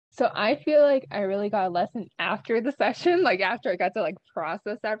So I feel like I really got a lesson after the session, like after I got to like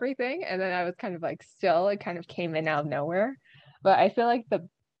process everything, and then I was kind of like still, it kind of came in out of nowhere. But I feel like the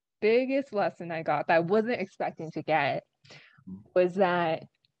biggest lesson I got that I wasn't expecting to get was that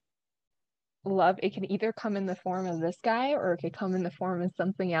love, it can either come in the form of this guy or it could come in the form of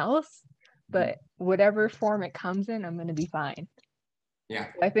something else. Mhm. But whatever form it comes in, I'm gonna be fine. Yeah.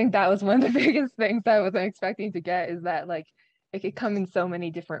 I think that was one of the biggest things I wasn't expecting to get is that like it could come in so many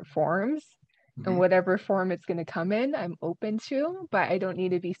different forms. And Mhm. whatever form it's going to come in, I'm open to, but I don't need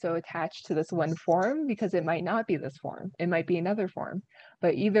to be so attached to this one form because it might not be this form. It might be another form.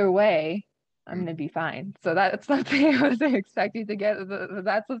 But either way, I'm going to Mhm. be fine. So that's something I wasn't expecting to get.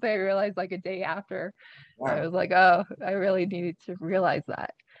 That's something I realized like a day after. I Yeah. was like, oh, I really needed to realize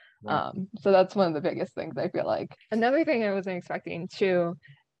that. Yeah. So that's one of the biggest things I feel like. Another thing I wasn't expecting too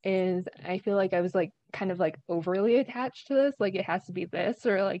is I feel like I was like kind of like overly attached to this. Like it has to be this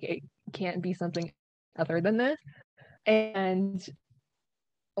or like it can't be something other than this. And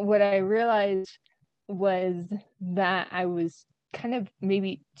what I realized was that I was kind of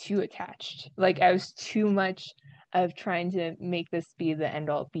maybe too attached. Like I was too much of trying to make this be the end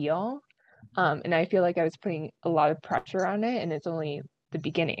all be all. And I feel like I was putting a lot of pressure on it, and it's only the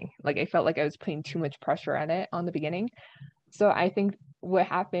beginning. Like I felt like I was putting too much pressure on it on the beginning. So I think what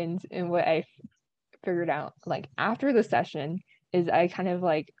happened and what I figured out like after the session is I kind of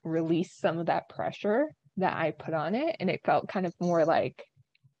like released some of that pressure that I put on it, and it felt more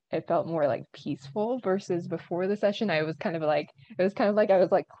like peaceful versus before the session. It was kind of like I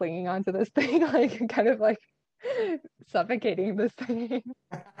was like clinging onto this thing, like kind of like suffocating this thing.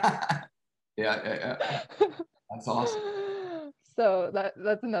 Yeah. Yeah. Yeah. That's awesome. So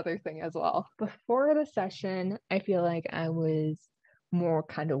that's another thing as well. Before the session, I feel like I was more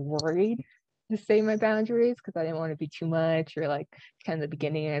kind of worried to say my boundaries because I didn't want to be too much or like kind of the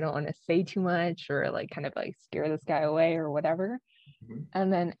beginning, I don't want to say too much or like kind of like scare this guy away or whatever. Mhm.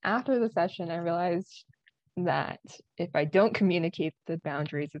 And then after the session, I realized that if I don't communicate the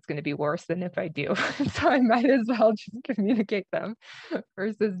boundaries, it's going to be worse than if I do. So I might as well just communicate them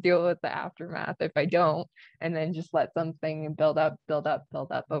versus deal with the aftermath if I don't, and then just let something build up, build up,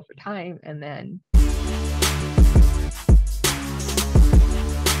 build up over time. And then